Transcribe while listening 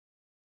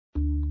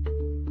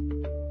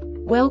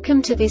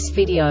Welcome to this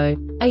video.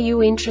 Are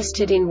you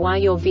interested in why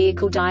your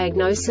vehicle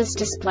diagnosis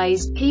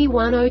displays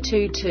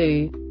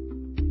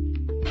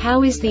P1022?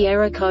 How is the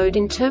error code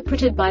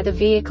interpreted by the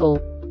vehicle?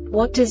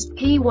 What does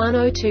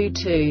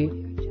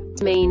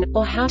P1022 mean,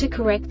 or how to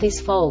correct this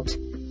fault?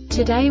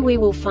 Today we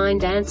will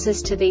find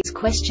answers to these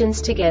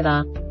questions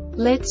together.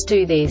 Let's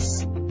do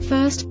this.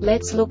 First,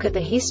 let's look at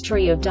the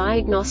history of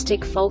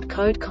diagnostic fault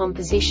code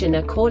composition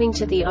according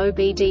to the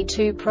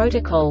OBD2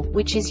 protocol,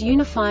 which is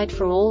unified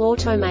for all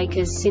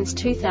automakers since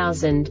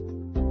 2000.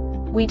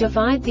 We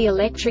divide the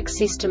electric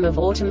system of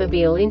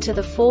automobile into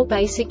the four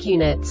basic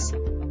units: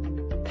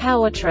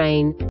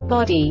 powertrain,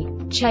 body,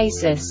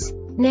 chassis,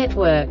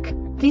 network.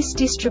 This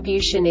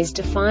distribution is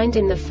defined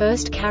in the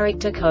first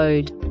character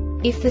code.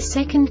 If the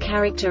second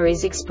character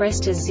is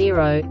expressed as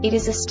 0, it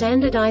is a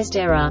standardized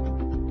error.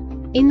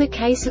 In the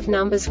case of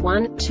numbers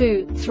 1,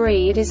 2,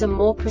 3, it is a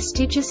more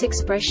prestigious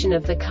expression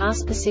of the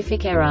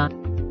car-specific error.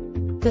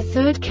 The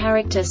third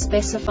character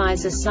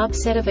specifies a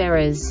subset of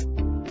errors.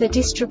 The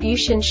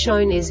distribution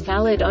shown is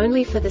valid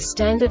only for the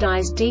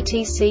standardized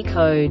DTC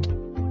code.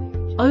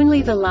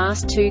 Only the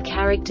last two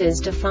characters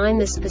define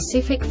the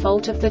specific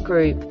fault of the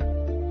group.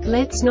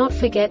 Let's not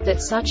forget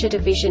that such a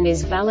division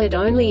is valid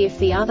only if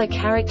the other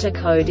character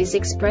code is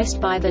expressed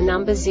by the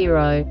number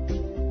 0.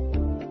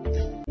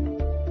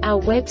 Our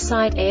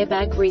website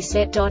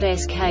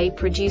airbagreset.sk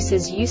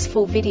produces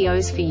useful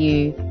videos for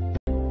you.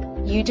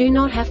 You do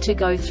not have to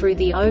go through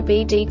the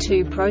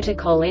OBD2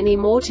 protocol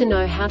anymore to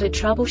know how to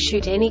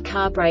troubleshoot any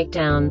car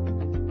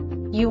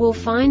breakdown. You will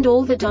find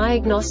all the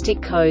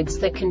diagnostic codes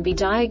that can be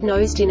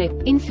diagnosed in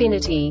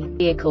Infinity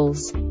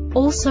vehicles.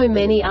 Also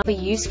many other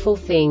useful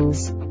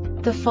things.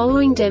 The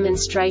following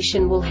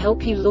demonstration will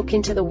help you look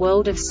into the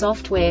world of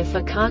software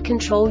for car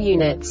control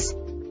units.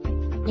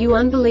 You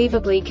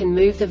unbelievably can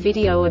move the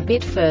video a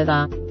bit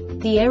further.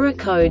 The error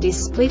code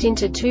is split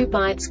into 2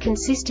 bytes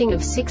consisting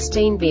of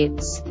 16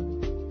 bits.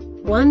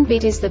 1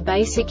 bit is the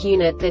basic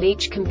unit that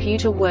each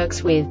computer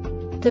works with.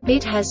 The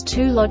bit has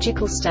 2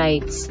 logical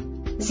states: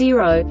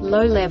 0,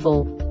 low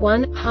level,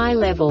 1, high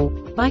level.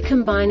 By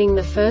combining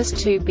the first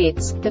 2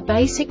 bits, the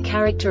basic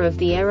character of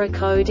the error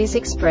code is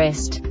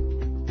expressed.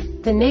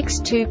 The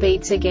next 2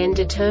 beats again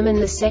determine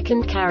the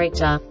second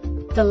character.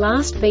 The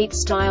last beat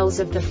styles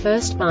of the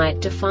first byte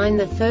define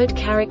the third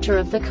character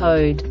of the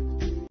code.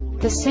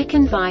 The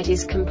second byte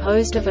is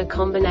composed of a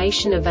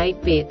combination of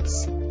 8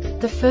 bits.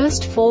 The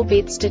first 4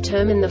 bits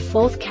determine the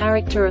fourth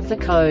character of the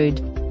code.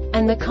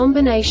 And the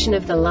combination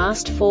of the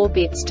last 4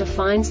 bits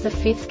defines the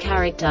fifth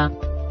character.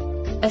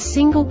 A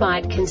single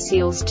byte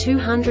conceals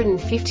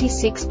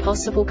 256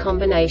 possible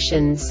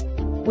combinations.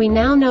 We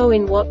now know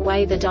in what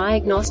way the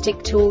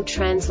diagnostic tool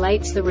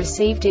translates the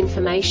received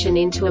information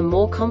into a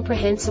more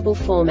comprehensible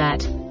format.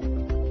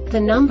 The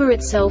number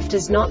itself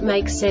does not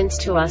make sense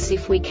to us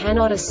if we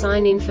cannot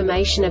assign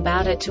information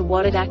about it to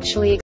what it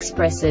actually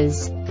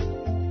expresses.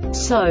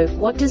 So,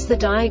 what does the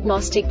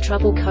diagnostic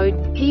trouble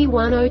code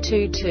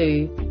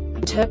P1022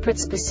 interpret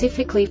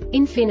specifically for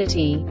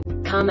Infinity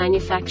car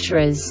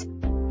manufacturers?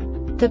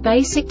 The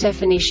basic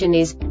definition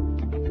is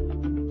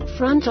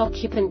front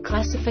occupant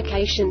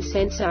classification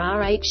sensor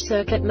RH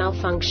circuit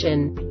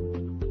malfunction.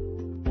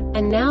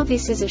 And now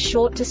this is a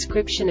short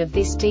description of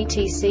this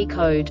DTC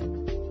code.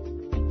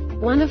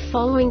 One of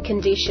following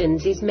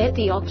conditions is met: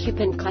 the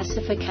occupant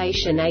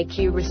classification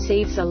AQ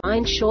receives a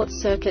line short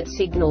circuit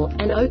signal,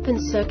 an open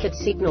circuit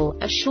signal,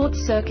 a short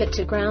circuit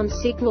to ground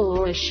signal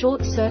or a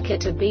short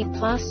circuit to B+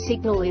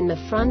 signal in the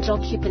front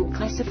occupant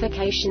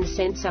classification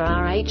sensor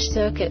RH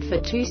circuit for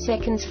 2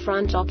 seconds.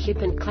 Front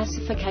occupant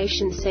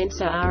classification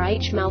sensor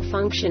RH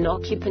malfunction,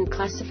 occupant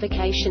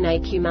classification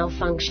AQ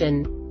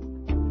malfunction.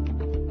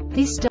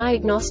 This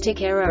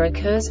diagnostic error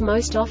occurs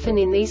most often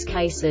in these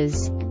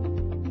cases: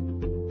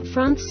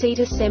 front seat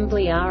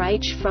assembly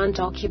RH, front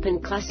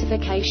occupant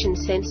classification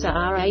sensor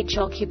RH,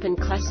 occupant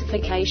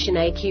classification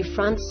AQ,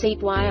 front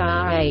seat wire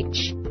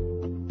RH.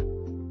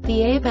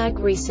 The Airbag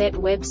Reset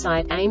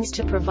website aims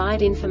to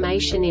provide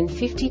information in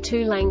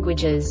 52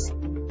 languages.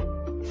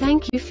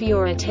 Thank you for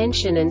your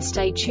attention and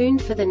stay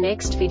tuned for the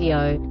next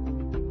video.